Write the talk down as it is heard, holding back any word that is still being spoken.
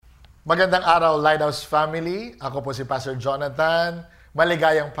Magandang araw, Lighthouse Family. Ako po si Pastor Jonathan.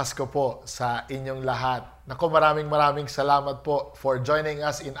 Maligayang Pasko po sa inyong lahat. Naku, maraming salamat po for joining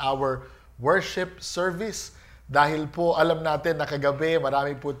us in our worship service. Dahil po alam natin na kagabi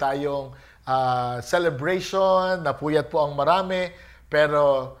marami po tayong celebration, napuyat po ang marami,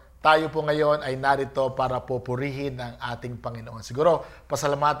 pero tayo po ngayon ay narito para po purihin ang ating Panginoon. Siguro,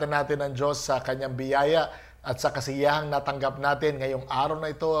 pasalamatan natin ang Diyos sa kanyang biyaya at sa kasiyahang natanggap natin ngayong araw na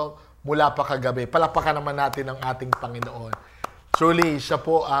ito mula pa kagabi. Palapakan naman natin ang ating Panginoon. Truly, siya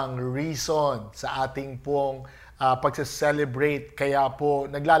po ang reason sa ating pong pagse-celebrate. Kaya po,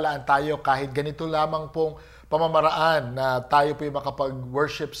 naglalaan tayo kahit ganito lamang pong pamamaraan na tayo po yung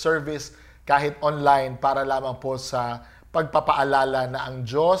makapag-worship service kahit online para lamang po sa pagpapaalala na ang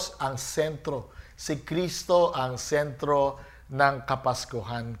Diyos ang sentro. Si Kristo ang sentro ng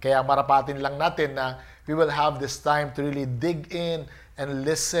Kapaskuhan. Kaya marapatin lang natin na we will have this time to really dig in and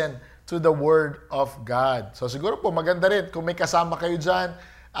listen to the Word of God. So siguro po maganda rin kung may kasama kayo dyan,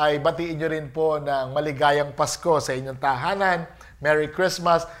 ay batiin nyo rin po ng maligayang Pasko sa inyong tahanan. Merry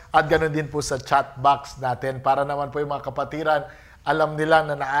Christmas at ganoon din po sa chat box natin para naman po yung mga kapatiran, alam nila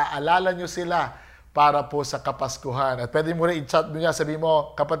na naaalala nyo sila para po sa Kapaskuhan. At pwede mo rin i-chat mo niya, sabi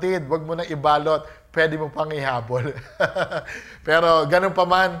mo, kapatid, wag mo na ibalot, pwede mo pang ihabol. Pero ganun pa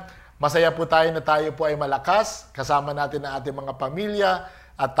man, masaya po tayo na tayo po ay malakas, kasama natin ang ating mga pamilya,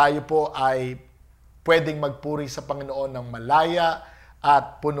 at tayo po ay pwedeng magpuri sa Panginoon ng malaya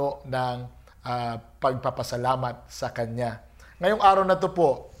at puno ng pagpapasalamat sa Kanya. Ngayong araw na to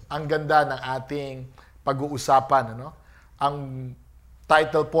po, ang ganda ng ating pag-uusapan. Ano? Ang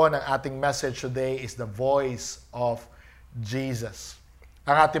title po ng ating message today is The Voice of Jesus.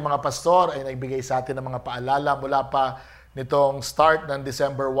 Ang ating mga pastor ay nagbigay sa atin ng mga paalala mula pa nitong start ng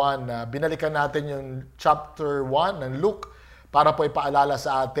December 1 na binalikan natin yung chapter 1 ng Luke para po ipaalala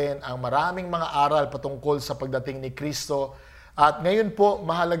sa atin ang maraming mga aral patungkol sa pagdating ni Kristo. At ngayon po,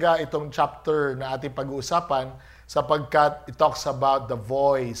 mahalaga itong chapter na ating pag-uusapan sapagkat it talks about the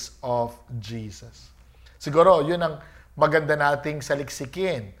voice of Jesus. Siguro, yun ang maganda nating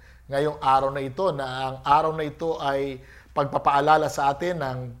saliksikin ngayong araw na ito, na ang araw na ito ay pagpapaalala sa atin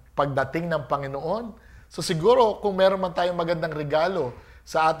ng pagdating ng Panginoon. So siguro, kung meron man tayong magandang regalo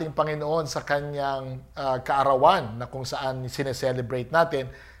sa ating Panginoon sa kanyang kaarawan na kung saan sineselebrate natin,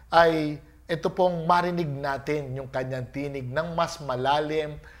 ay ito pong marinig natin yung kanyang tinig ng mas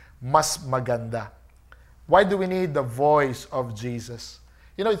malalim, mas maganda. Why do we need the voice of Jesus?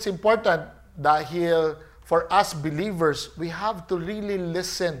 You know, it's important dahil for us believers, we have to really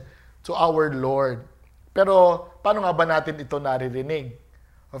listen to our Lord. Pero paano nga ba natin ito naririnig?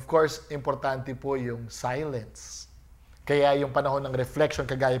 Of course, importante po yung silence. Kaya yung panahon ng reflection,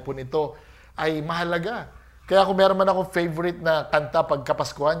 kagaya po nito, ay mahalaga. Kaya kung meron man akong favorite na kanta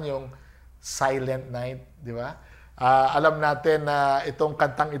pagkapaskuhan, yung Silent Night, di ba? Alam natin na itong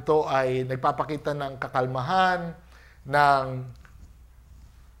kantang ito ay nagpapakita ng kakalmahan, ng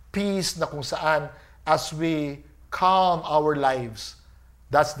peace na kung saan as we calm our lives,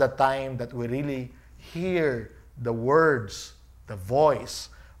 that's the time that we really hear the words, the voice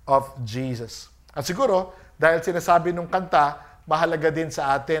of Jesus. At siguro, dahil sinasabi nung kanta, mahalaga din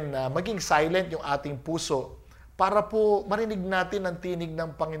sa atin na maging silent yung ating puso para po marinig natin ang tinig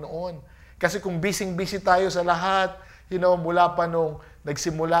ng Panginoon. Kasi kung busy tayo sa lahat, mula pa nung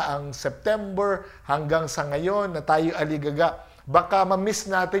nagsimula ang September hanggang sa ngayon na tayo aligaga, baka ma-miss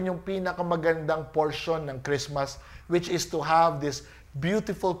natin yung pinakamagandang portion ng Christmas, which is to have this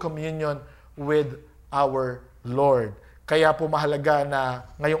beautiful communion with our Lord. Kaya po mahalaga na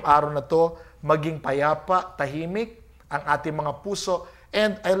ngayong araw na to, maging payapa, tahimik ang ating mga puso.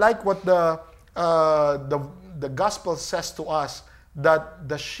 And I like what the gospel says to us, that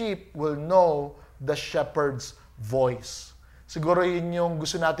the sheep will know the shepherd's voice. Siguro yun yung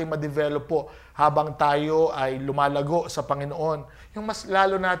gusto nating ma-develop po habang tayo ay lumalago sa Panginoon. Yung mas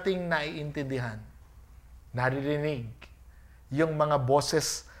lalo nating naiintindihan, naririnig yung mga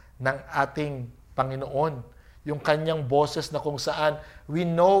boses ng ating Panginoon. Yung kanyang boses na kung saan we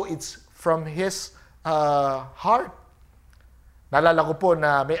know it's from His heart. Naalala ko po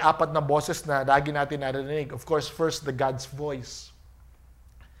na may 4 na boses na lagi natin narinig. Of course, first, the God's voice.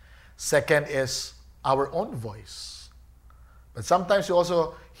 Second is our own voice. But sometimes you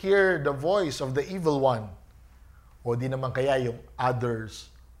also hear the voice of the evil one. O di naman kaya yung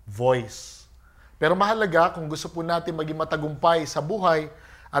other's voice. Pero mahalaga kung gusto po natin maging matagumpay sa buhay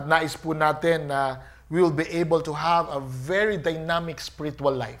at nais po natin na we will be able to have a very dynamic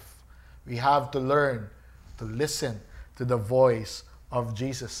spiritual life, we have to learn to listen to the voice of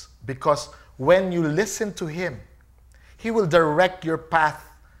Jesus. Because when you listen to Him, He will direct your path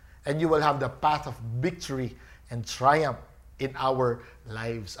and you will have the path of victory and triumph in our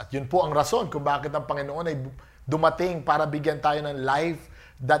lives. At yun po ang rason kung bakit ang Panginoon ay dumating para bigyan tayo ng life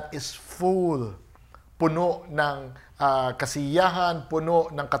that is full, puno ng kasiyahan, puno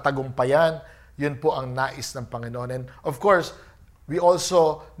ng katagumpayan. Yun po ang nais ng Panginoon. And of course, we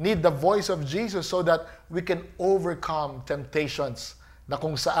also need the voice of Jesus so that we can overcome temptations na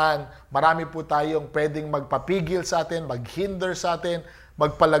kung saan marami po tayong pwedeng magpapigil sa atin, maghinder sa atin,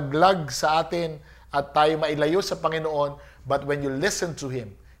 magpalaglag sa atin, at tayo mailayo sa Panginoon. But when you listen to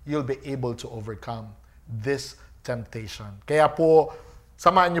Him, you'll be able to overcome this temptation. Kaya po,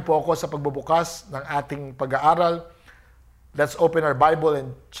 samahan niyo po ako sa pagbubukas ng ating pag-aaral. Let's open our Bible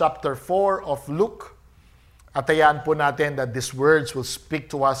in chapter 4 of Luke. At hayaan po natin that these words will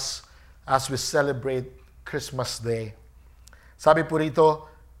speak to us as we celebrate Christmas Day. Sabi po rito,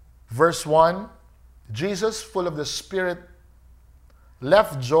 verse 1, Jesus, full of the Spirit,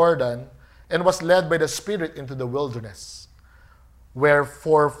 left Jordan and was led by the Spirit into the wilderness, where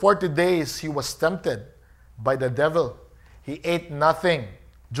for 40 days he was tempted by the devil. He ate nothing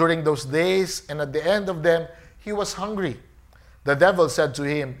during those days, and at the end of them, he was hungry. The devil said to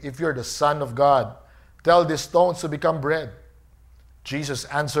him, "If you're the Son of God, tell these stones to become bread." Jesus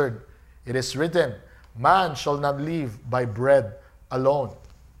answered, "It is written, man shall not live by bread alone."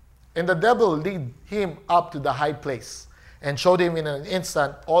 And the devil led him up to the high place and showed him in an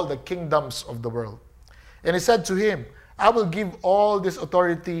instant all the kingdoms of the world. And he said to him, "I will give all this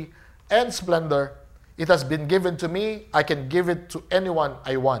authority and splendor. It has been given to me. I can give it to anyone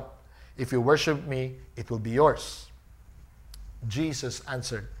I want. If you worship me, it will be yours." Jesus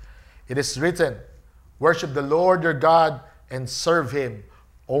answered, "It is written, worship the Lord your God and serve Him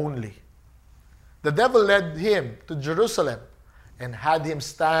only." The devil led him to Jerusalem and had him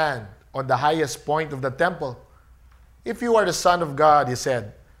stand on the highest point of the temple. "If you are the Son of God," he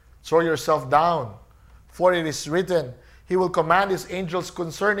said, "throw yourself down, for it is written, He will command His angels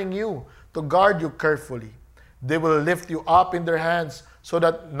concerning you to guard you carefully. They will lift you up in their hands so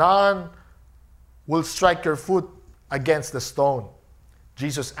that none will strike your foot against the stone."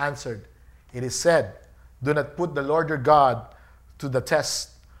 Jesus answered, "It is said, do not put the Lord your God to the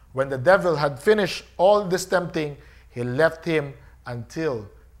test." When the devil had finished all this tempting, he left him until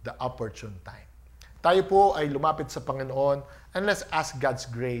the opportune time. Tayo po ay lumapit sa Panginoon, and let's ask God's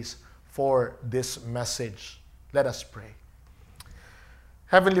grace for this message. Let us pray.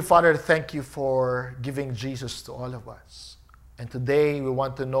 Heavenly Father, thank you for giving Jesus to all of us. And today we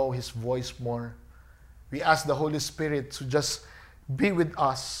want to know His voice more. We ask the Holy Spirit to just be with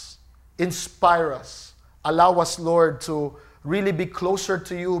us, inspire us, allow us, Lord, to really be closer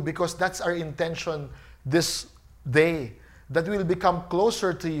to you, because that's our intention this day, that we will become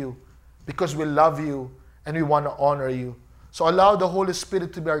closer to you because we love you and we want to honor you. So allow the Holy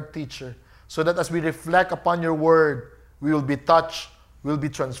Spirit to be our teacher, so that as we reflect upon your word, we will be touched, we will be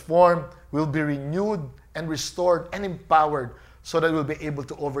transformed, we will be renewed and restored and empowered, so that we'll be able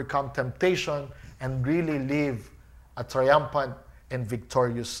to overcome temptation and really live a triumphant and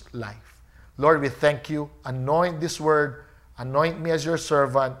victorious life. Lord, we thank you. Anoint this word. Anoint me as your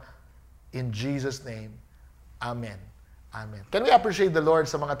servant. In Jesus' name, amen. Amen. Can we appreciate the Lord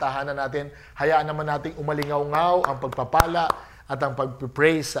sa mga tahanan natin? Hayaan naman nating umalingaw-ngaw ang pagpapala at ang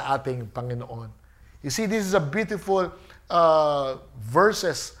pagpipraise sa ating Panginoon. You see, this is a beautiful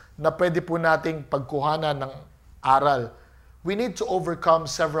verses na pwede po nating pagkuhanan ng aral. We need to overcome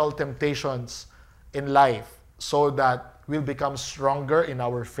several temptations in life so that we'll become stronger in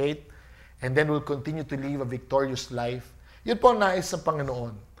our faith, and then we'll continue to live a victorious life. Yun po ang nais ng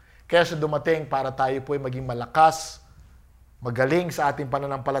Panginoon. Kaya siya dumating para tayo po ay maging malakas, magaling sa ating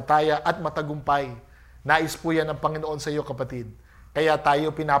pananampalataya at matagumpay. Nais po yan ng Panginoon sa iyo, kapatid. Kaya tayo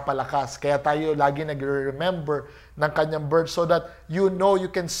pinapalakas. Kaya tayo lagi nag-remember ng kanyang birth, so that you know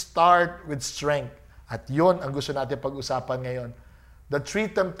you can start with strength. At yun ang gusto natin pag-usapan ngayon. The 3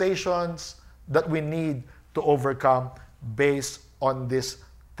 temptations that we need to overcome based on this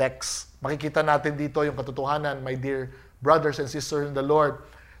text. Makikita natin dito yung katotohanan, my dear brothers and sisters in the Lord.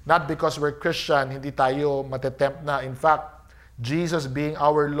 Not because we're Christian, hindi tayo matetempt na. In fact, Jesus being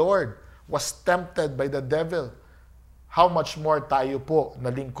our Lord was tempted by the devil. How much more tayo po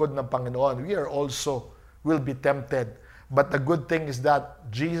na lingkod ng Panginoon? We are also will be tempted. But the good thing is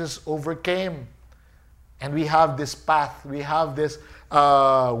that Jesus overcame. And we have this path, we have this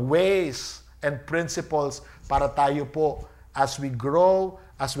ways and principles para tayo po as we grow,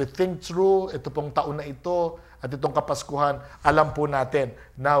 as we think through ito pong taon na ito at itong Kapaskuhan, alam po natin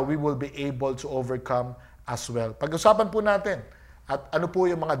na we will be able to overcome as well. Pag-usapan po natin at ano po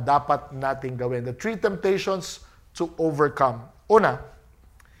yung mga dapat nating gawin. The 3 temptations to overcome. Una,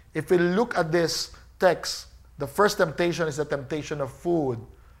 if we look at this text, the first temptation is the temptation of food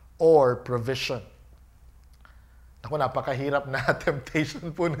or provision. Ako, napakahirap na temptation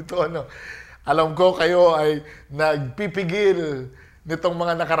po nito. Ano? Alam ko kayo ay nagpipigil nitong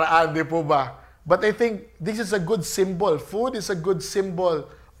mga nakaraan, di po ba? But I think this is a good symbol. Food is a good symbol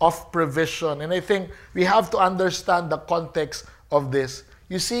of provision. And I think we have to understand the context of this.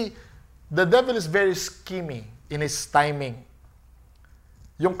 You see, the devil is very scheming in his timing.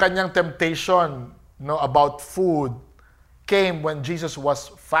 Yung kanyang temptation, about food came when Jesus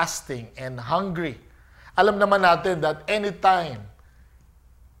was fasting and hungry. Alam naman natin that anytime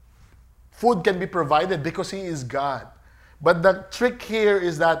food can be provided because He is God. But the trick here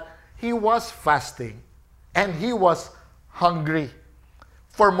is that He was fasting and He was hungry.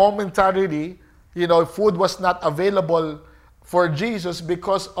 For momentarily, food was not available for Jesus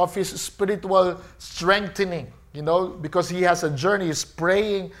because of His spiritual strengthening. Because He has a journey, He's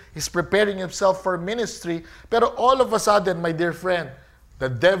praying, He's preparing Himself for ministry. Pero all of a sudden, my dear friend,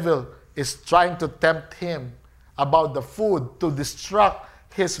 the devil is trying to tempt Him about the food to distract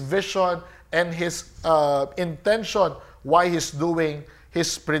His vision and His intention why He's doing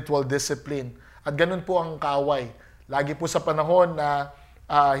His spiritual discipline. At ganun po ang kaaway. Lagi po sa panahon na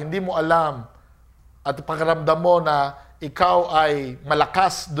hindi mo alam at pakiramdam mo na ikaw ay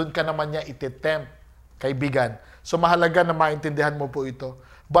malakas, doon ka naman niya ititempt, kaibigan. So mahalaga na maintindihan mo po ito.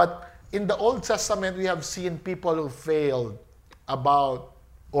 But in the Old Testament, we have seen people who failed about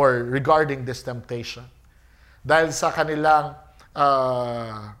or regarding this temptation. Dahil sa kanilang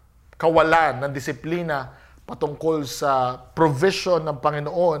kawalan ng disiplina patungkol sa provision ng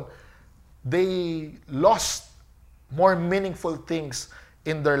Panginoon, they lost more meaningful things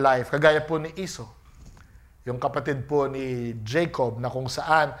in their life. Kagaya po ni Esau, yung kapatid po ni Jacob, na kung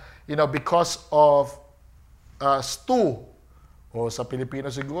saan, because of stew, o sa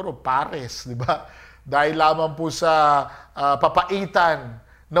Pilipino siguro, pares, di ba? Dahil lamang po sa papaitan,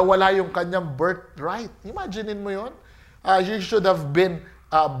 nawala yung kanyang birthright. Imaginein mo yun? He should have been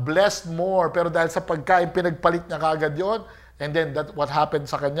blessed more, pero dahil sa pagkain, pinagpalit niya kagad yun. And then what happened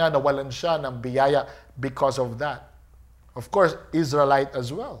sa kanya, nawalan siya ng biyaya because of that. Of course, Israelite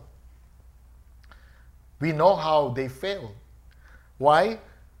as well. We know how they failed. Why?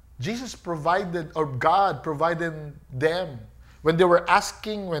 Jesus provided, or God provided them. When they were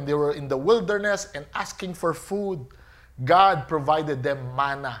in the wilderness and asking for food, God provided them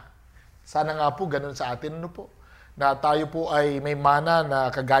manna. Sana nga po ganun sa atin, po? Na tayo po ay may mana na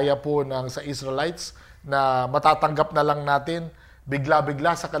kagaya po ng sa Israelites na matatanggap na lang natin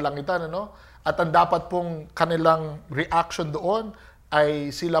bigla-bigla sa kalangitan, At ang dapat pong kanilang reaction doon ay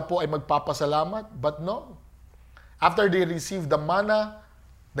sila po ay magpapasalamat. But no. After they receive the manna,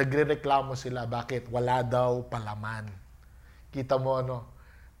 nagrereklamo sila. Bakit? Wala daw palaman. Kita mo,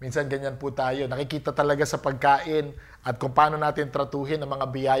 Minsan ganyan po tayo. Nakikita talaga sa pagkain at kung paano natin tratuhin ang mga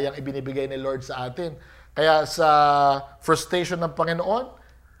biyayang ibinibigay ni Lord sa atin. Kaya sa frustration ng Panginoon,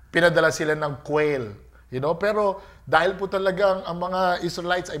 pinadala sila ng quail. Pero dahil po talagang ang mga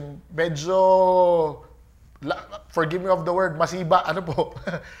Israelites ay medyo, forgive me of the word, masiba,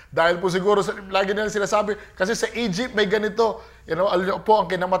 dahil po siguro, lagi nila sinasabi, kasi sa Egypt may ganito, po ang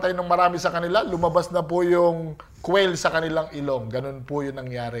kinamatay ng marami sa kanila, lumabas na po yung quail sa kanilang ilong. Ganun po yung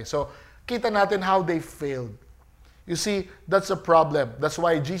nangyari. So, kita natin how they failed. You see, that's a problem. That's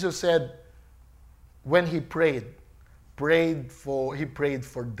why Jesus said, when He prayed for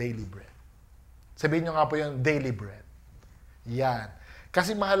daily bread. Sabihin nyo nga po yung daily bread. Yan.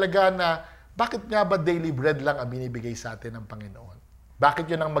 Kasi mahalaga na, bakit nga ba daily bread lang ang binibigay sa atin ng Panginoon? Bakit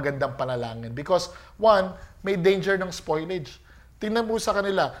yun ang magandang panalangin? Because, one, may danger ng spoilage. Tingnan mo sa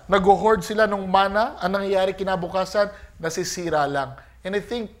kanila, nag-hoard sila ng mana, ang nangyayari kinabukasan, nasisira lang. And I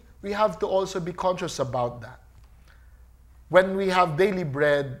think we have to also be conscious about that. When we have daily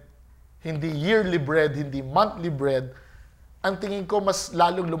bread, hindi yearly bread, hindi monthly bread, ang tingin ko mas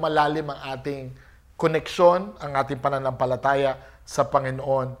lalong lumalalim ang ating koneksyon, ang ating pananampalataya sa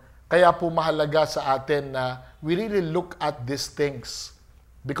Panginoon. Kaya po mahalaga sa atin na we really look at these things.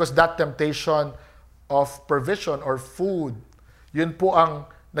 Because that temptation of provision or food, yun po ang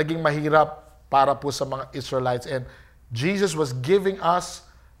naging mahirap para po sa mga Israelites. And Jesus was giving us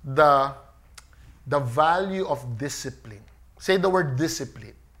the value of discipline. Say the word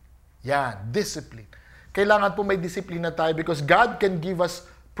discipline. Yan, discipline. Kailangan po may disiplina tayo because God can give us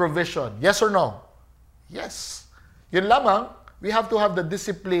provision. Yes or no? Yes. Yun lamang, we have to have the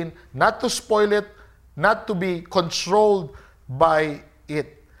discipline not to spoil it, not to be controlled by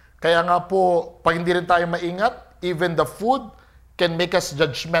it. Kaya nga po, pag hindi rin tayo maingat, even the food can make us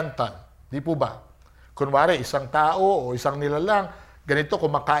judgmental. Di po ba? Kunwari, isang tao o isang nilalang, ganito,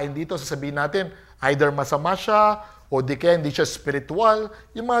 kumakain dito, sasabihin natin, either masama siya, o di kaya hindi siya spiritual,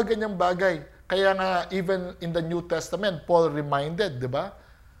 yung mga ganyang bagay. Kaya nga, even in the New Testament, Paul reminded, di ba?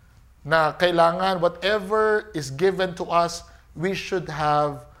 Na kailangan, whatever is given to us, we should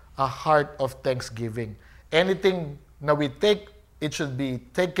have a heart of thanksgiving. Anything na we take, it should be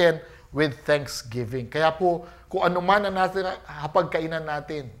taken with thanksgiving. Kaya po, kung ano man ang natin, hapagkainan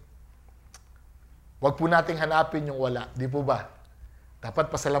natin, wag po nating hanapin yung wala. Di po ba?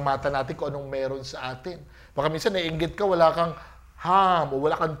 Dapat pasalamatan natin kung anong meron sa atin. Baka minsan naiinggit ka, wala kang ham, o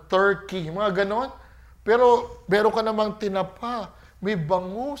wala kang turkey, mga ganon. Pero meron ka namang tinapa, may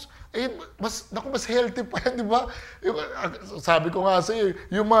bangus. Eh, mas healthy pa yan, di ba? Sabi ko nga sa iyo,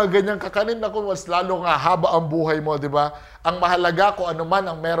 yung mga ganyang kakanin, mas lalo nga haba ang buhay mo, di ba? Ang mahalaga kung ano man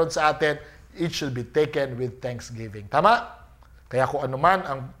ang meron sa atin, it should be taken with thanksgiving. Tama? Kaya kung ano man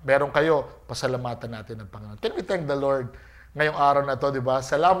ang meron kayo, pasalamatan natin ng Panginoon. Can we thank the Lord ngayong araw na to, di ba?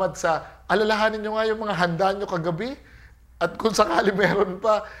 Salamat sa, alalahanin nyo nga yung mga handa nyo kagabi. At kung sakali meron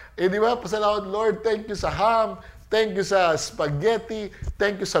pa, di ba? Pasalamat, Lord, thank you sa ham, thank you sa spaghetti,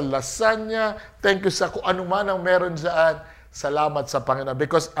 thank you sa lasagna, thank you sa kung ano man ang meron dyan. Salamat sa Panginoon.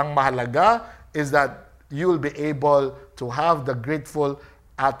 Because ang mahalaga is that you will be able to have the grateful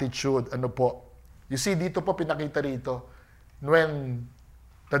attitude. Ano po? You see, dito po pinakita rito, when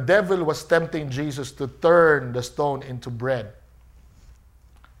the devil was tempting Jesus to turn the stone into bread.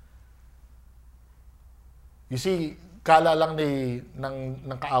 You see, kala lang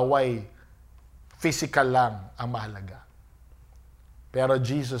ng kaaway, physical lang ang mahalaga. Pero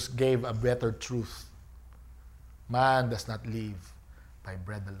Jesus gave a better truth. Man does not live by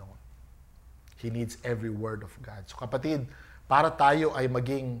bread alone. He needs every word of God. So kapatid, para tayo ay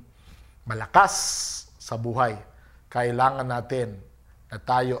maging malakas sa buhay, kailangan natin na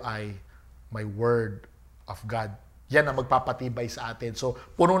tayo ay may word of God. Yan ang magpapatibay sa atin. So,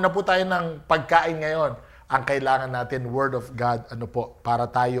 puno na po tayo ng pagkain ngayon. Ang kailangan natin, word of God, ano po, para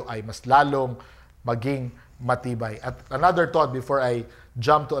tayo ay mas lalong maging matibay. At another thought before I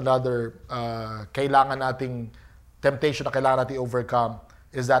jump to another kailangan nating temptation na kailangan natin overcome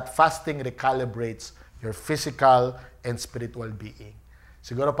is that fasting recalibrates your physical and spiritual being.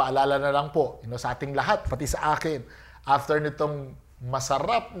 Siguro paalala na lang po, sa ating lahat, pati sa akin, after nitong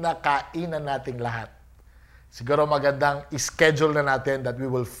masarap na kainan nating lahat, siguro magandang schedule na natin that we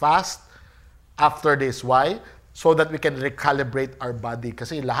will fast after this. Why? So that we can recalibrate our body.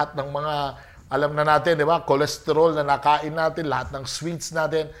 Kasi lahat ng mga, alam na natin, di ba? Cholesterol na nakain natin, lahat ng sweets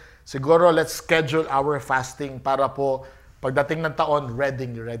natin, siguro let's schedule our fasting para po pagdating ng taon, ready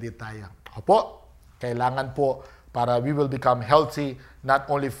tayo. Opo, kailangan po para we will become healthy, not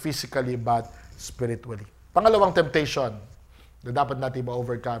only physically, but spiritually. Pangalawang temptation na dapat natin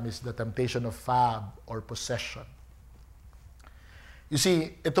ma-overcome is the temptation of fab or possession. You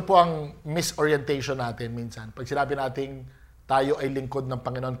see, ito po ang misorientation natin minsan. Pag sinabi natin tayo ay lingkod ng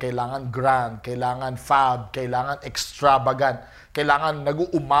Panginoon, kailangan grand, kailangan fab, kailangan extravagant, kailangan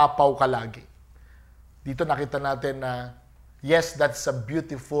nag-uumapaw ka lagi. Dito nakita natin na, yes, that's a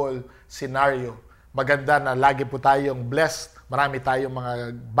beautiful scenario. Maganda na lagi po tayong blessed, marami tayong mga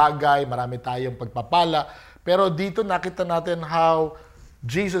bagay, marami tayong pagpapala. Pero dito nakita natin how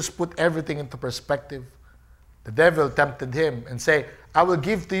Jesus put everything into perspective. The devil tempted him and say, I will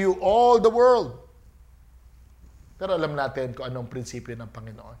give to you all the world. Pero alam natin kung anong prinsipyo ng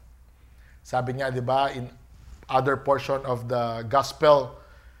Panginoon. Sabi niya, di ba, in other portion of the gospel,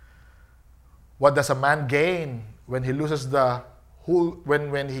 what does a man gain when he loses the whole,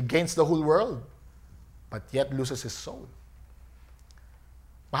 when he gains the whole world, but yet loses his soul?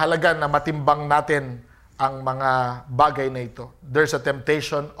 Mahalaga na matimbang natin ang mga bagay na ito. There's a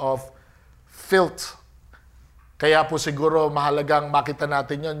temptation of filth. Kaya po siguro mahalagang makita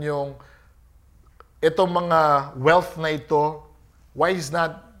natin yon, yung itong mga wealth na ito, why is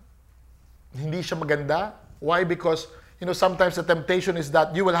not, hindi siya maganda? Why? Because, sometimes the temptation is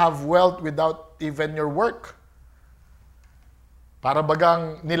that you will have wealth without even your work. Para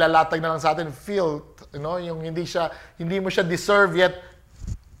bagang nilalatag na lang sa atin, filth, yung hindi mo siya deserve yet,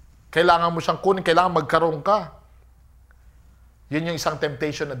 kailangan mo siyang kunin, kailangan magkaroon ka. Yun yung isang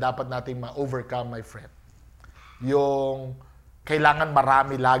temptation na dapat nating ma-overcome, my friend. Yung kailangan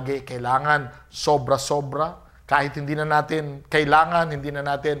marami lagi, kailangan sobra-sobra, kahit hindi na natin kailangan, hindi na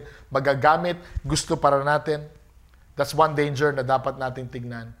natin magagamit, gusto para natin. That's one danger na dapat nating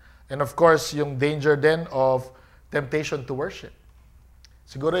tignan. And of course, yung danger then of temptation to worship.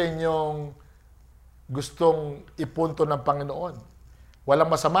 Siguro yun yung gustong ipunto ng Panginoon. Walang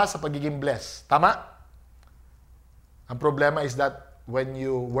masama sa pagiging blessed. Tama? Ang problema is that when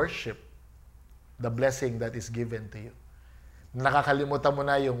you worship the blessing that is given to you. Nakakalimutan mo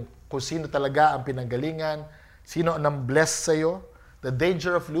na yung kung sino talaga ang pinanggalingan, sino ang bless sa'yo. The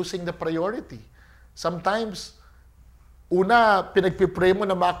danger of losing the priority. Sometimes, una, pinagpipray mo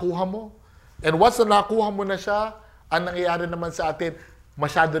na makuha mo. And once na nakuha mo na siya, ang nangyayari naman sa atin,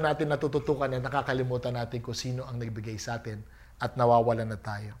 masyado natin natututukan at nakakalimutan natin kung sino ang nagbigay sa atin at nawawalan na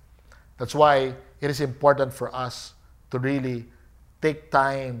tayo. That's why it is important for us to really take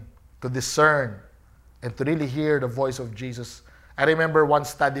time to discern and to really hear the voice of Jesus. I remember one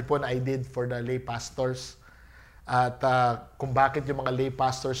study po na I did for the lay pastors at kung bakit yung mga lay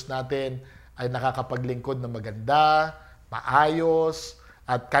pastors natin ay nakakapaglingkod na maganda, maayos,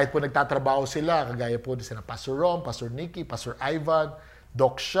 at kahit po nagtatrabaho sila, kagaya po sila Pastor Rom, Pastor Nicky, Pastor Ivan,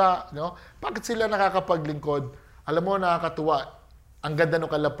 Doc Sha, no? Bakit sila nakakapaglingkod? Alam mo, nakakatuwa. Ang ganda ng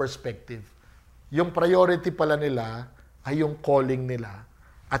kanilang perspective. Yung priority pala nila ay yung calling nila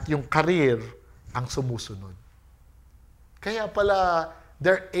at yung career ang sumusunod. Kaya pala,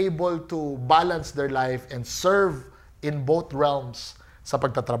 they're able to balance their life and serve in both realms sa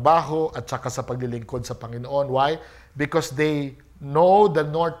pagtatrabaho at saka sa paglilingkod sa Panginoon. Why? Because they know the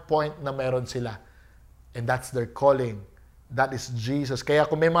north point na meron sila. And that's their calling. That is Jesus. Kaya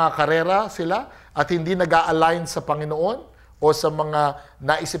kung may mga karera sila at hindi nag-a-align sa Panginoon o sa mga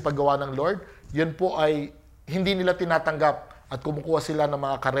naisipagawa ng Lord, yun po ay hindi nila tinatanggap at kumukuha sila ng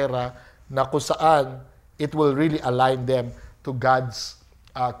mga karera na kung saan it will really align them to God's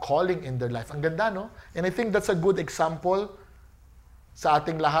calling in their life. Ang ganda, no? And I think that's a good example sa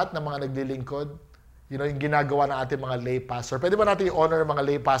ating lahat na mga naglilingkod. You know, yung ginagawa ng ating mga lay pastor. Pwede ba natin i-honor mga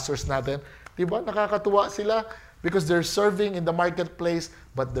lay pastors natin? Diba? Nakakatuwa sila because they're serving in the marketplace,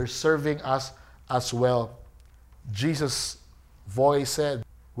 but they're serving us as well. Jesus' voice said,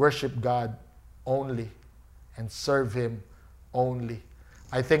 worship God only and serve Him only.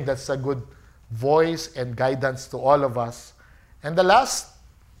 I think that's a good voice and guidance to all of us. And the last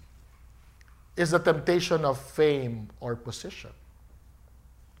is the temptation of fame or position.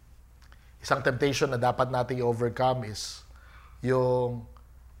 Isang temptation na dapat nating i-overcome is yung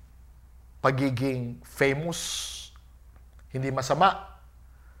pagiging famous. Hindi masama,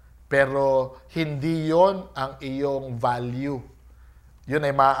 pero hindi yon ang iyong value. Yun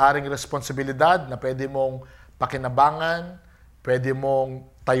ay maaaring responsibilidad na pwede mong pakinabangan, pwede mong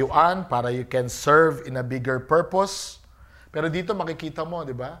tayuan para you can serve in a bigger purpose. Pero dito makikita mo,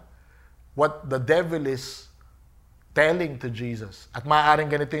 di ba? What the devil is telling to Jesus. At maaaring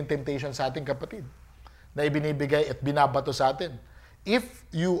ganito yung temptation sa ating kapatid na ibinibigay at binabato sa atin. If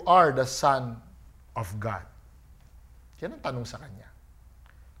you are the Son of God. Yan ang tanong sa kanya.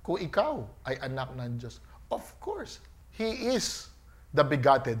 Kung ikaw ay anak ng Diyos, of course, He is the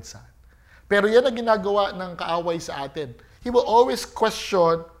begotten Son. Pero yan ang ginagawa ng kaaway sa atin. He will always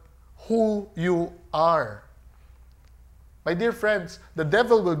question who you are. My dear friends, the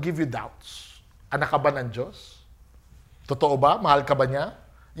devil will give you doubts. Anak ka ba ng Diyos? Totoo ba? Mahal ka ba niya?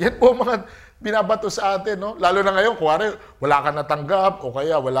 Yan po mga binabato sa atin, no? Lalo na ngayon, kuwari, wala kang natanggap o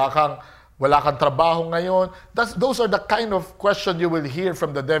kaya wala kang trabaho ngayon. Those are the kind of question you will hear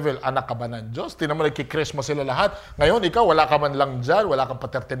from the devil. Anak ka ba ng Diyos? Tinan mo, nagkikrismas sila lahat. Ngayon, ikaw, wala ka man lang dyan, wala kang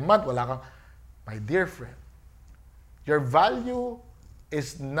pa-13 month, wala kang... My dear friend, your value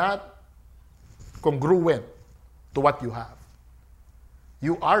is not congruent to what you have.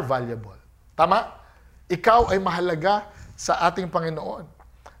 You are valuable. Tama? Ikaw ay mahalaga sa ating Panginoon.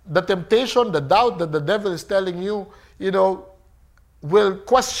 The temptation, the doubt that the devil is telling you, will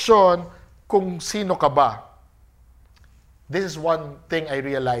question kung sino ka ba. This is one thing I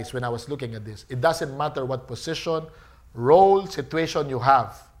realized when I was looking at this. It doesn't matter what position, role, situation you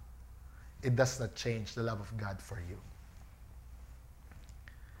have. It does not change the love of God for you.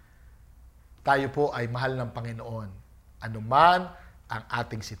 Tayo po ay mahal ng Panginoon. Anuman ang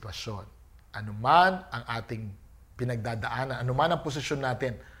ating sitwasyon. Anuman ang ating pinagdadaanan, anuman ang posisyon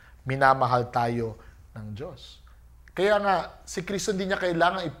natin, minamahal tayo ng Diyos. Kaya nga, si Kristo hindi niya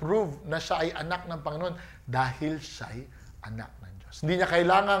kailangan i-prove na siya ay anak ng Panginoon dahil siya ay anak ng Diyos. Hindi niya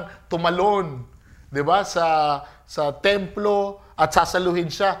kailangang tumalon, di ba, sa templo at sasaluhin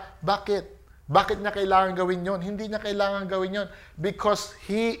siya. Bakit? Bakit niya kailangan gawin yon? Hindi niya kailangan gawin yon because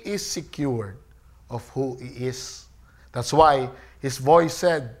He is secured of who He is. That's why His voice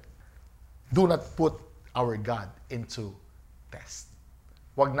said, do not put our God into test.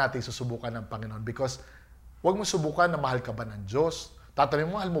 Huwag natin susubukan ng Panginoon because huwag mo subukan na mahal ka ba ng Diyos. Tatanungin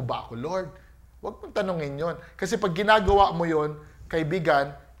mo, mahal mo ba ako, Lord? Huwag mong tanungin yon. Kasi pag ginagawa mo yon,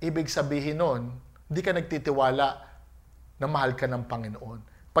 kaibigan, ibig sabihin nun, hindi ka nagtitiwala na mahal ka ng Panginoon.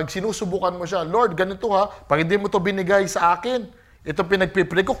 Pag sinusubukan mo siya, Lord, ganito ha, pag hindi mo to binigay sa akin, ito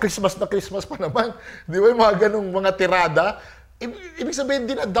pinagpipray ko, Christmas na Christmas pa naman. Di ba yung mga ganong mga tirada? Ibig sabihin,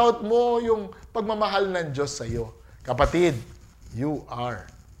 dinadoubt mo yung pagmamahal ng Diyos sa iyo. Kapatid, you are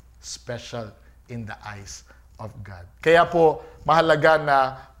special in the eyes of God. Kaya po, mahalaga na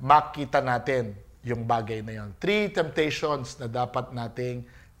makita natin yung bagay na yun. 3 temptations na dapat nating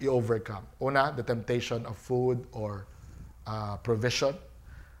i-overcome. Una, the temptation of food or provision.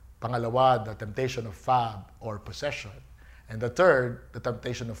 Pangalawa, the temptation of fame or possession. And the third, the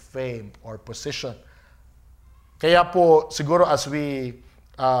temptation of fame or position. Kaya po, siguro as we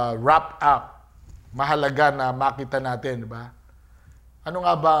wrap up, mahalaga na makita natin, di ba? Ano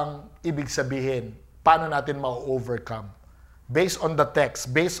nga bang ibig sabihin? Paano natin ma-overcome? Based on the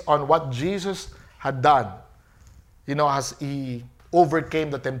text, based on what Jesus had done, as He overcame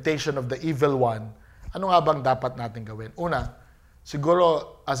the temptation of the evil one, ano nga bang dapat natin gawin? Una,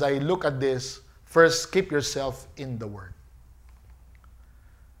 siguro, as I look at this, first, keep yourself in the Word.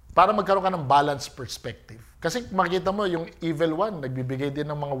 Para magkaroon ka ng balanced perspective. Kasi makita mo, yung evil one, nagbibigay din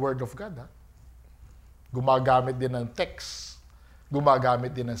ng mga Word of God. Ha? Gumagamit din ng text.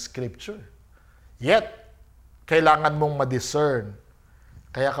 Gumagamit din ng scripture. Yet, kailangan mong ma-discern.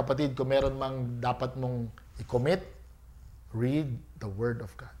 Kaya kapatid, kung meron mang dapat mong i-commit, read the Word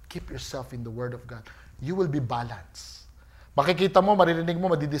of God. Keep yourself in the Word of God. You will be balanced. Makikita mo, maririnig mo,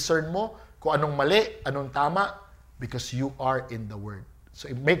 madidiscern mo kung anong mali, anong tama, because you are in the Word. So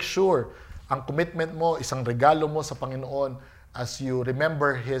make sure, ang commitment mo, isang regalo mo sa Panginoon as you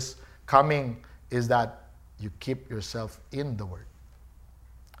remember His coming is that you keep yourself in the Word.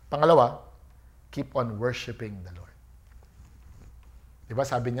 Pangalawa, keep on worshiping the Lord. Diba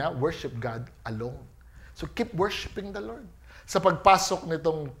sabi niya, worship God alone. So keep worshiping the Lord. Sa pagpasok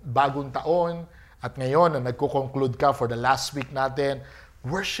nitong bagong taon, at ngayon na nagko-conclude ka for the last week natin,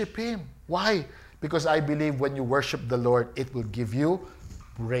 worship Him. Why? Because I believe when you worship the Lord, it will give you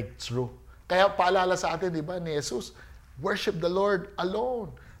breakthrough. Kaya paalala sa atin, di ba, ni Jesus, worship the Lord alone.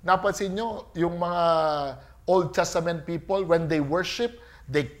 Napansin nyo, yung mga Old Testament people, when they worship,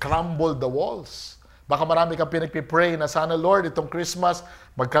 they crumble the walls. Baka marami kang pinagpipray na sana, Lord, itong Christmas,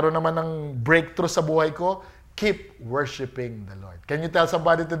 magkaroon naman ng breakthrough sa buhay ko. Keep worshiping the Lord. Can you tell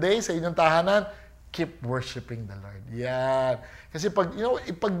somebody today sa inyong tahanan, keep worshiping the Lord. Yan. Kasi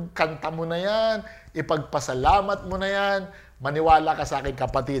ipagkanta mo na yan, ipagpasalamat mo na yan, maniwala ka sa akin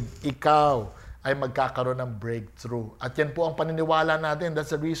kapatid, ikaw ay magkakaroon ng breakthrough. At yan po ang paniniwala natin.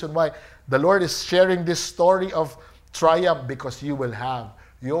 That's the reason why the Lord is sharing this story of triumph because you will have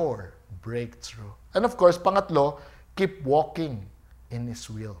your breakthrough. And of course, pangatlo, keep walking in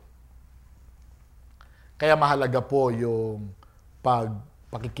His will. Kaya mahalaga po yung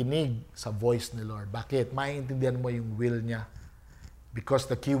pakikinig sa voice ni Lord. Bakit? Maiintindihan mo yung will niya. Because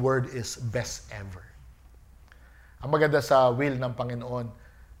the key word is best ever. Ang maganda sa will ng Panginoon,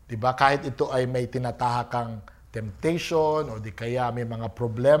 di ba, kahit ito ay may tinatahakang temptation o di kaya may mga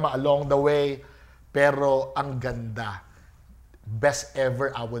problema along the way, pero ang ganda. Best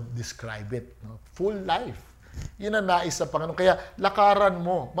ever, I would describe it. No? Full life. Yun ang nais sa Panginoon. Kaya lakaran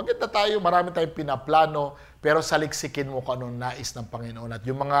mo. Maganda tayo, marami tayong pinaplano, pero saliksikin mo kung anong nais ng Panginoon. At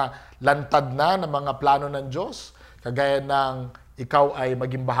yung mga lantad na ng mga plano ng Diyos, kagaya ng ikaw ay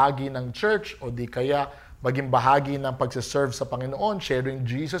maging bahagi ng church o di kaya maging bahagi ng pagsiserve sa Panginoon, sharing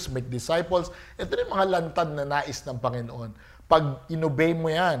Jesus, make disciples. Ito yung mga lantad na nais ng Panginoon. Pag inobey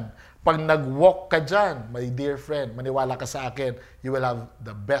mo yan, pag nag-walk ka dyan, my dear friend, maniwala ka sa akin, you will have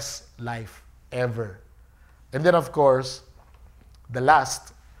the best life ever. And then of course, the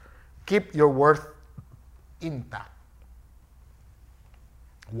last, keep your worth intact.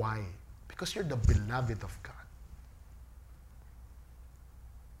 Why? Because you're the beloved of God.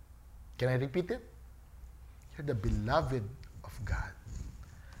 Can I repeat it? You're the beloved of God.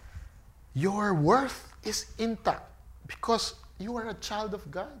 Your worth is intact because you are a child of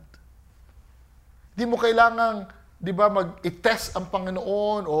God. Di mo kailangang, di ba, mag-test ang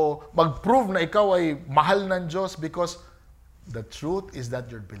Panginoon o mag-prove na ikaw ay mahal ng Diyos because the truth is that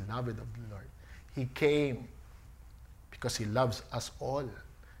you're beloved of the Lord. He came because He loves us all.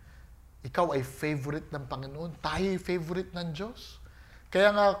 Ikaw ay favorite ng Panginoon. Tayo ay favorite ng Diyos.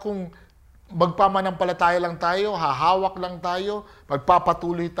 Kaya nga kung magpamanampalataya lang tayo, hahawak lang tayo,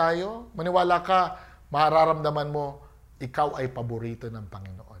 magpapatuloy tayo, maniwala ka, mararamdaman mo, ikaw ay paborito ng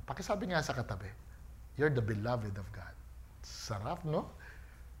Panginoon. Pakisabi nga sa katabi, you're the beloved of God. Sarap, no?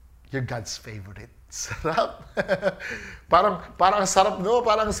 You're God's favorite. Sarap. parang sarap, no?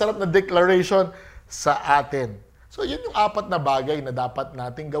 Parang sarap na declaration sa atin. So, yun yung 4 na bagay na dapat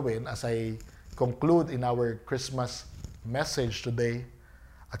nating gawin as I conclude in our Christmas message today.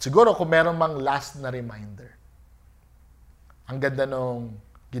 At siguro kung meron mang last na reminder, ang ganda nung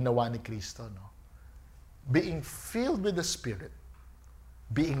ginawa ni Kristo, no? being filled with the Spirit,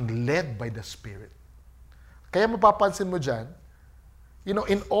 being led by the Spirit. Kaya mapapansin mo dyan,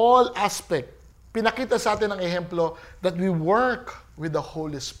 in all aspect, pinakita sa atin ang ehemplo that we work with the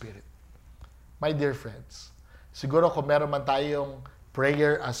Holy Spirit. My dear friends, siguro kung meron man tayong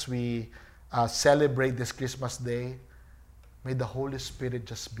prayer as we celebrate this Christmas Day, may the Holy Spirit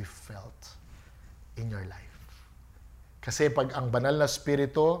just be felt in your life. Kasi pag ang banal na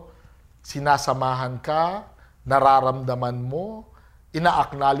Espiritu, sinasamahan ka, nararamdaman mo,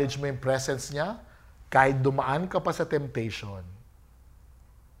 ina-acknowledge mo yung presence niya, kahit dumaan ka pa sa temptation,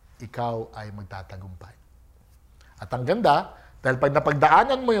 ikaw ay magtatagumpay. At ang ganda, dahil pag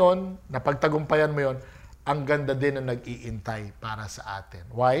napagdaanan mo yon, napagtagumpayan mo yon, ang ganda din na nag-iintay para sa atin.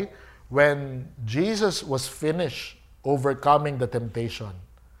 Why? When Jesus was finished overcoming the temptation,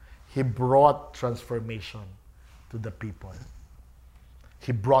 He brought transformation to the people.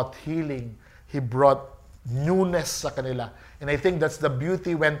 He brought healing. He brought newness sa kanila. And I think that's the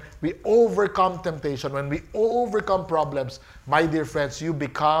beauty when we overcome temptation, when we overcome problems. My dear friends, you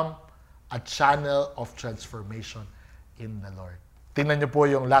become a channel of transformation in the Lord. Tingnan niyo po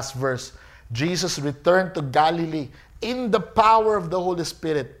yung last verse. Jesus returned to Galilee in the power of the Holy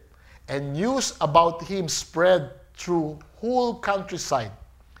Spirit, and news about Him spread through whole countryside.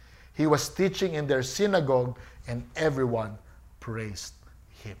 He was teaching in their synagogue, and everyone praised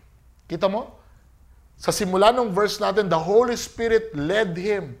Him. Kita mo? Sa simula ng verse natin, the Holy Spirit led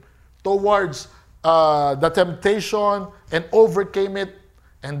Him towards the temptation and overcame it.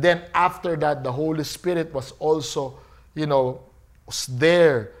 And then after that, the Holy Spirit was also, was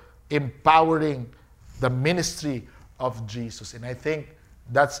there empowering the ministry of Jesus. And I think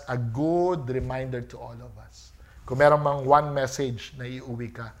that's a good reminder to all of us. Kung meron mang one message na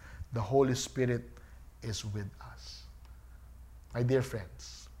iuwi ka, the Holy Spirit is with us. My dear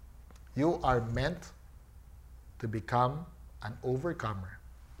friends, you are meant to become an overcomer.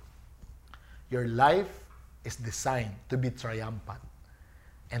 Your life is designed to be triumphant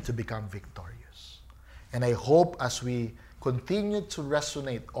and to become victorious. And I hope as we continue to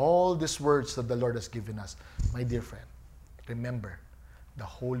resonate all these words that the Lord has given us, my dear friend, remember, the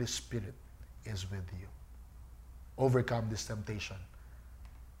Holy Spirit is with you. Overcome this temptation.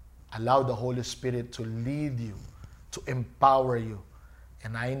 Allow the Holy Spirit to lead you, to empower you.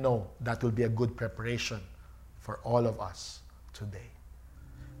 And I know that will be a good preparation for all of us today.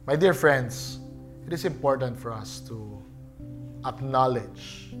 My dear friends, it is important for us to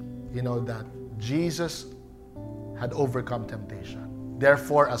acknowledge, that Jesus had overcome temptation.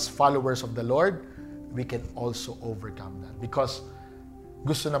 Therefore, as followers of the Lord, we can also overcome that. Because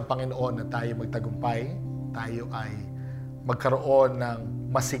gusto ng Panginoon na tayo magtagumpay, tayo ay magkaroon ng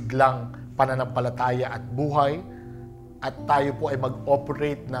masiglang pananampalataya at buhay, at tayo po ay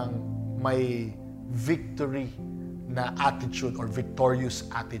mag-operate ng may victory na attitude or victorious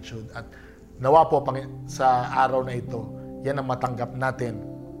attitude. At nawa po sa araw na ito, yan ang matanggap natin.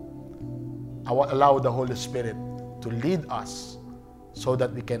 Allow the Holy Spirit to lead us so that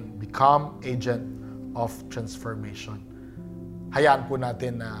we can become agent of transformation. Hayaan po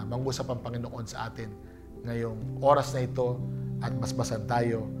natin na mangusap ang Panginoon sa atin ngayong oras na ito at basbasan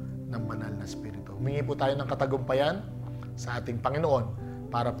tayo ng banal na Espiritu. Humingi po tayo ng katagumpayan sa ating Panginoon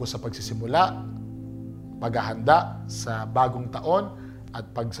para po sa pagsisimula, paghahanda sa bagong taon at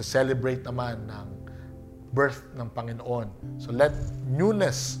pagsa-celebrate naman ng birth ng Panginoon. So let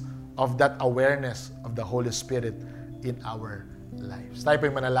newness of that awareness of the Holy Spirit in our lives. Tayo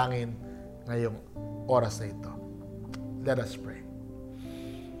po'y manalangin ngayong oras na ito. Let us pray.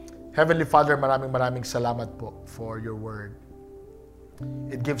 Heavenly Father, maraming salamat po for your word.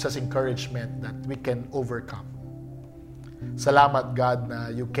 It gives us encouragement that we can overcome. Salamat, God, na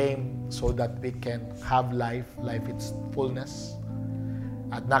you came so that we can have life its fullness.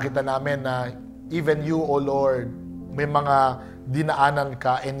 At nakita namin na even you, O Lord, may mga dinaanan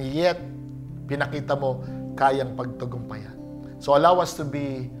ka and yet pinakita mo kayang pagtagumpayan. So allow us to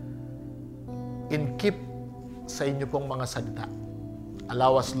be in keep sa inyo pong mga salita.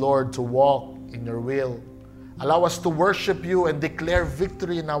 Allow us, Lord, to walk in your will. Allow us to worship you and declare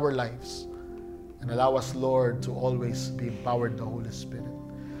victory in our lives. And allow us, Lord, to always be empowered by the Holy Spirit.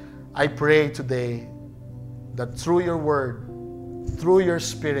 I pray today that through your word, through your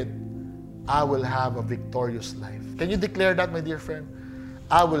Spirit, I will have a victorious life. Can you declare that, my dear friend?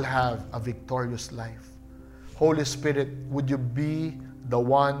 I will have a victorious life. Holy Spirit, would you be the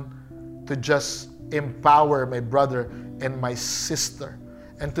one to just empower my brother and my sister?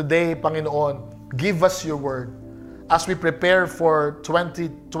 And today, Panginoon, give us your word. As we prepare for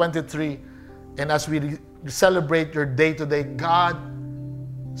 2023 and as we celebrate your day today, God,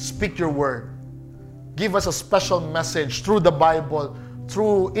 speak your word. Give us a special message through the Bible,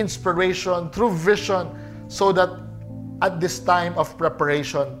 through inspiration, through vision, so that at this time of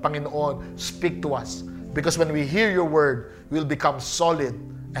preparation, Panginoon, speak to us. Because when we hear your word, we'll become solid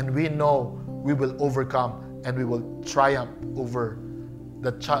and we know we will overcome and we will triumph over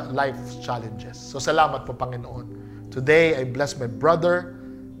the life's challenges. So salamat po, Panginoon. Today, I bless my brother,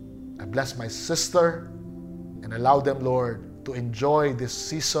 I bless my sister, and allow them, Lord, to enjoy this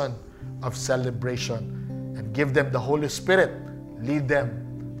season of celebration and give them the Holy Spirit. Lead them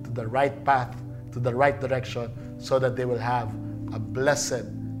to the right path, to the right direction, so that they will have a blessed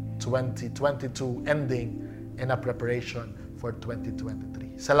 2022 ending and a preparation for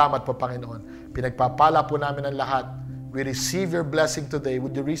 2023. Salamat po, Panginoon. Pinagpapala po namin ang lahat. We receive your blessing today.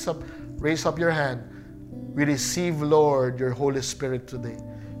 Would you raise up your hand? We receive, Lord, your Holy Spirit today.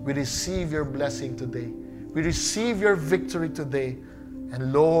 We receive your blessing today. We receive your victory today.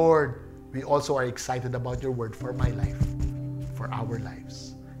 And Lord, we also are excited about your word for my life, for our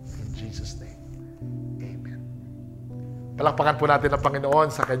lives. In Jesus' name, amen. Palakpakan po natin ang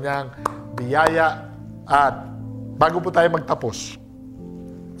Panginoon sa kanyang biyaya. At bago po tayo magtapos,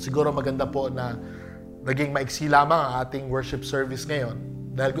 siguro maganda po na naging maiksi lamang ang ating worship service ngayon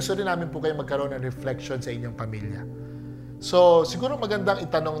dahil gusto rin namin po kayo magkaroon ng reflection sa inyong pamilya. So, siguro magandang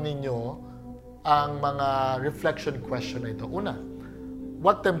itanong ninyo ang mga reflection question na ito. Una,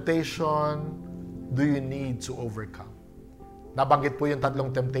 what temptation do you need to overcome? Nabanggit po yung 3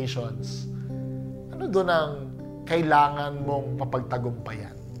 temptations. Ano doon ang kailangan mong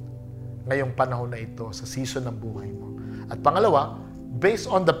mapagtagumpayan ngayong panahon na ito sa season ng buhay mo? At pangalawa, based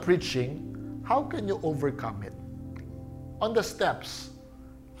on the preaching, how can you overcome it? On the steps,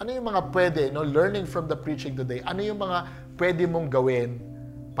 ano yung mga pwede, learning from the preaching today, ano yung mga pwede mong gawin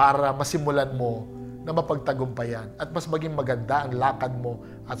para masimulan mo na mapagtagumpayan at mas maging maganda ang lakad mo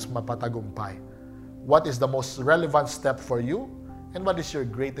at mapatagumpay? What is the most relevant step for you? And what is your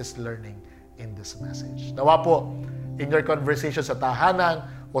greatest learning in this message? Nawa po, in your conversation sa tahanan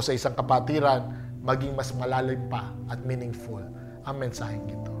o sa isang kapatiran, maging mas malalim pa at meaningful ang mensaheng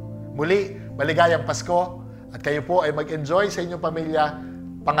ito. Muli, maligayang Pasko at kayo po ay mag-enjoy sa inyong pamilya.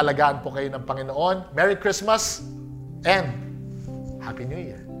 Pangalagaan po kayo ng Panginoon. Merry Christmas and Happy New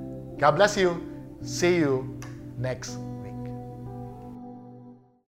Year. God bless you. See you next